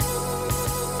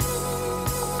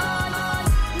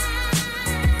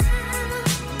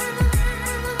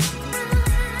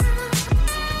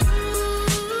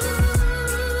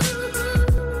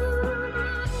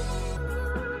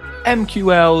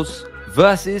MQLs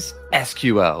versus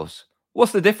SQLs.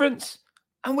 What's the difference?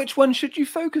 And which one should you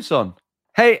focus on?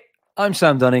 Hey, I'm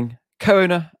Sam Dunning,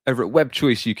 co-owner over at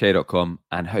webchoiceuk.com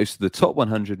and host of the Top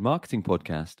 100 Marketing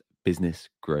Podcast Business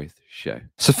Growth Show.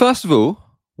 So first of all,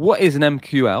 what is an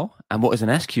MQL and what is an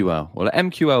SQL? Well,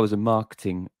 an MQL is a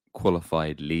marketing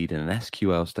qualified lead and an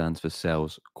SQL stands for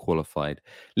sales qualified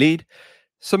lead.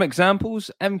 Some examples,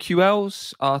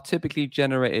 MQLs are typically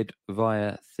generated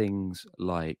via things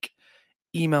like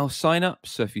email sign-up.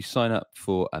 So if you sign up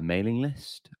for a mailing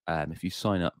list, if you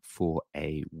sign up for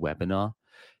a webinar,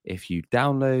 if you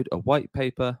download a white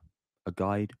paper, a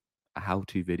guide, a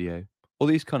how-to video, all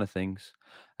these kind of things.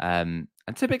 And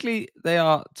typically they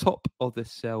are top of the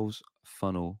sales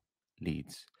funnel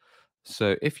leads.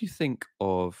 So if you think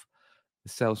of the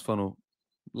sales funnel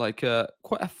like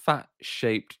quite a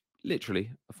fat-shaped,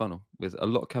 literally a funnel with a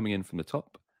lot coming in from the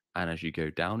top. And as you go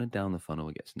down and down the funnel,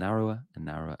 it gets narrower and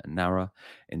narrower and narrower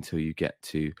until you get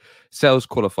to sales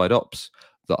qualified ops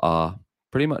that are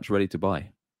pretty much ready to buy,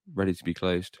 ready to be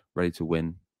closed, ready to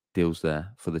win, deals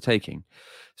there for the taking.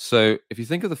 So if you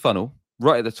think of the funnel,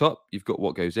 right at the top, you've got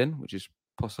what goes in, which is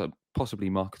possibly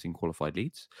marketing qualified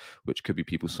leads, which could be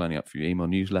people signing up for your email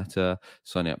newsletter,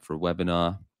 signing up for a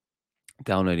webinar,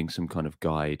 downloading some kind of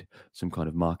guide, some kind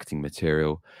of marketing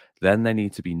material. Then they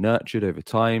need to be nurtured over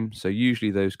time. So usually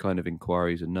those kind of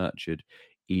inquiries are nurtured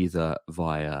either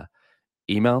via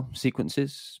email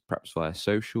sequences, perhaps via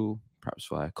social, perhaps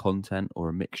via content, or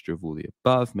a mixture of all the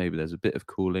above. Maybe there's a bit of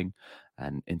cooling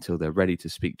and until they're ready to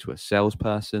speak to a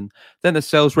salesperson. Then the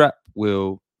sales rep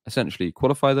will essentially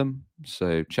qualify them.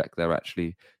 So check they're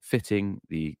actually fitting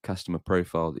the customer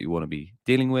profile that you want to be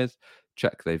dealing with.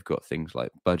 Check they've got things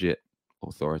like budget,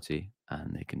 authority,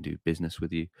 and they can do business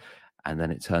with you. And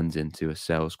then it turns into a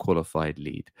sales qualified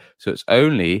lead. So it's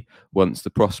only once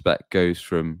the prospect goes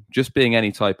from just being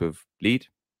any type of lead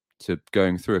to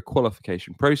going through a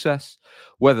qualification process,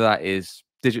 whether that is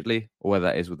digitally or whether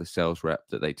that is with a sales rep,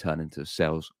 that they turn into a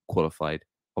sales qualified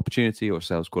opportunity or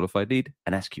sales qualified lead,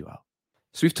 an SQL.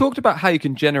 So we've talked about how you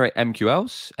can generate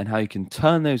MQLs and how you can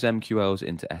turn those MQLs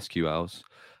into SQLs.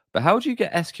 But how do you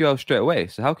get SQL straight away?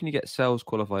 So how can you get sales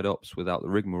qualified ops without the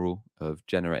rigmarole of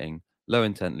generating low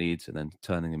intent leads and then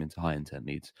turning them into high intent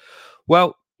leads?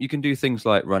 Well, you can do things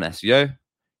like run SEO.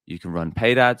 You can run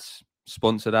paid ads,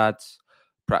 sponsored ads.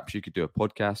 Perhaps you could do a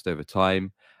podcast over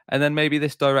time. And then maybe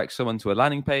this directs someone to a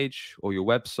landing page or your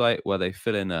website where they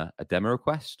fill in a demo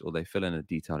request or they fill in a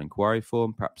detailed inquiry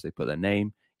form. Perhaps they put their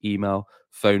name, email,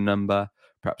 phone number.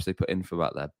 Perhaps they put info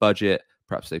about their budget.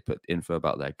 Perhaps they put info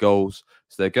about their goals.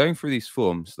 So they're going through these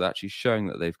forms. So they're actually showing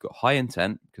that they've got high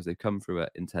intent because they come through an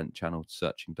intent channel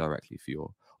searching directly for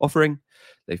your offering.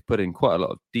 They've put in quite a lot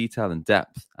of detail and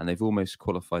depth, and they've almost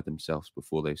qualified themselves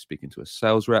before they speak into a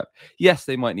sales rep. Yes,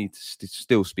 they might need to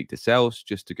still speak to sales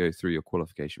just to go through your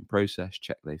qualification process,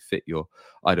 check they fit your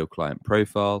ideal client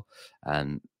profile,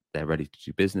 and they're ready to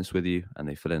do business with you, and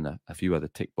they fill in a few other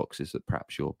tick boxes that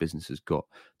perhaps your business has got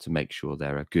to make sure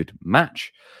they're a good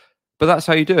match. But that's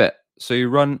how you do it. So you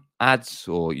run ads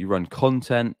or you run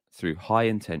content through high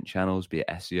intent channels, be it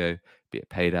SEO, be it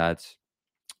paid ads,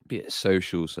 be it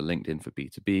social, so LinkedIn for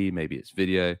B2B, maybe it's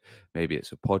video, maybe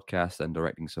it's a podcast, then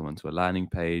directing someone to a landing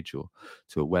page or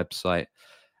to a website.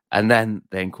 And then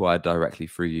they inquire directly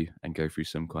through you and go through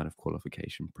some kind of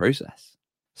qualification process.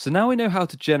 So now we know how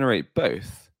to generate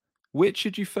both. Which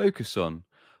should you focus on?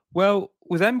 Well,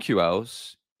 with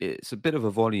MQLs, it's a bit of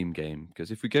a volume game because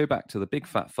if we go back to the big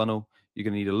fat funnel, you're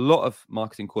going to need a lot of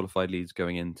marketing qualified leads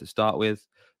going in to start with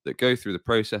that go through the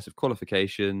process of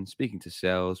qualification, speaking to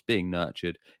sales, being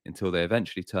nurtured until they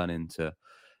eventually turn into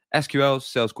SQLs,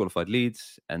 sales qualified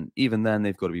leads. And even then,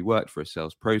 they've got to be worked for a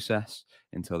sales process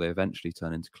until they eventually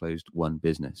turn into closed won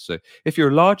business. So if you're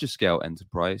a larger scale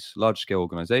enterprise, large scale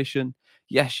organization,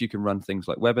 yes, you can run things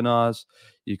like webinars,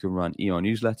 you can run email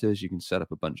newsletters, you can set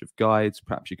up a bunch of guides,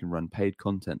 perhaps you can run paid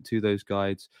content to those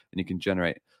guides, and you can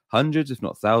generate hundreds, if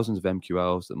not thousands of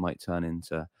MQLs that might turn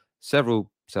into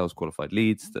several sales qualified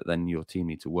leads that then your team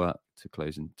need to work to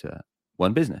close into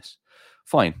one business.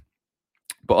 Fine.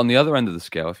 But on the other end of the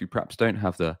scale, if you perhaps don't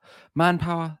have the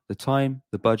manpower, the time,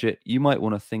 the budget, you might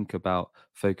want to think about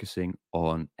focusing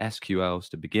on SQLs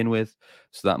to begin with.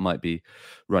 So that might be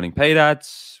running paid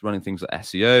ads, running things like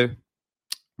SEO,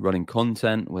 running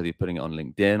content, whether you're putting it on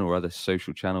LinkedIn or other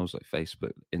social channels like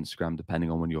Facebook, Instagram,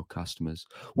 depending on where your customers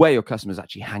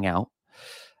actually hang out.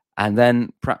 And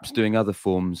then perhaps doing other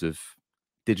forms of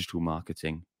digital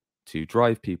marketing to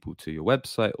drive people to your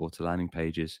website or to landing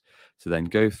pages to then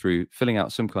go through filling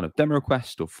out some kind of demo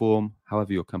request or form,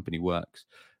 however your company works,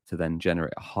 to then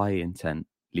generate a high intent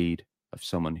lead of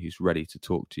someone who's ready to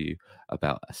talk to you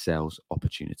about a sales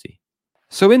opportunity.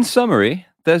 So in summary,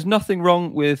 there's nothing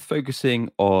wrong with focusing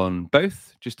on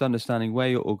both, just understanding where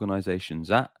your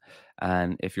organization's at.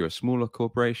 And if you're a smaller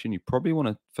corporation, you probably want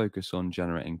to focus on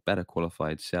generating better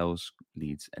qualified sales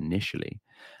leads initially.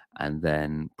 And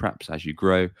then perhaps as you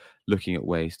grow, looking at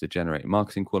ways to generate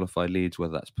marketing qualified leads,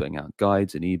 whether that's putting out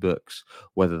guides and ebooks,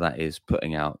 whether that is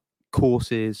putting out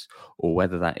courses, or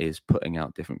whether that is putting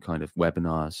out different kind of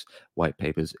webinars, white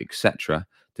papers, etc.,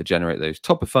 to generate those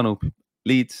top of funnel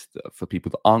leads for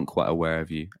people that aren't quite aware of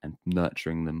you and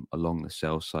nurturing them along the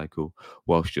sales cycle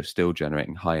whilst you're still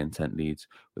generating high intent leads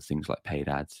with things like paid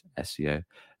ads, SEO,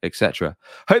 etc.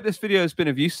 Hope this video has been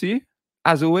of use to you.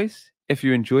 As always, if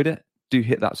you enjoyed it, do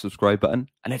hit that subscribe button.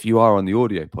 And if you are on the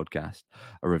audio podcast,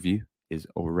 a review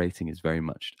or a rating is very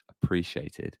much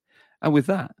appreciated. And with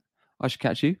that, I shall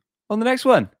catch you on the next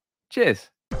one. Cheers.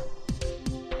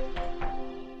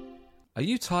 Are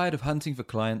you tired of hunting for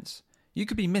clients? You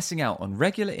could be missing out on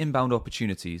regular inbound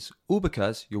opportunities, all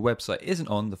because your website isn't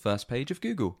on the first page of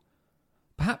Google.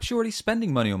 Perhaps you're already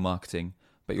spending money on marketing,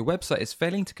 but your website is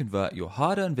failing to convert your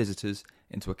hard-earned visitors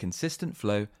into a consistent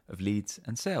flow of leads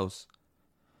and sales.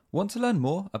 Want to learn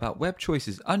more about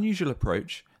WebChoice's unusual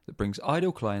approach that brings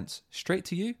ideal clients straight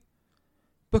to you?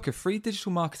 Book a free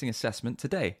digital marketing assessment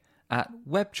today at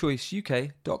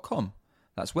webchoiceuk.com.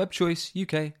 That's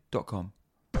webchoiceuk.com.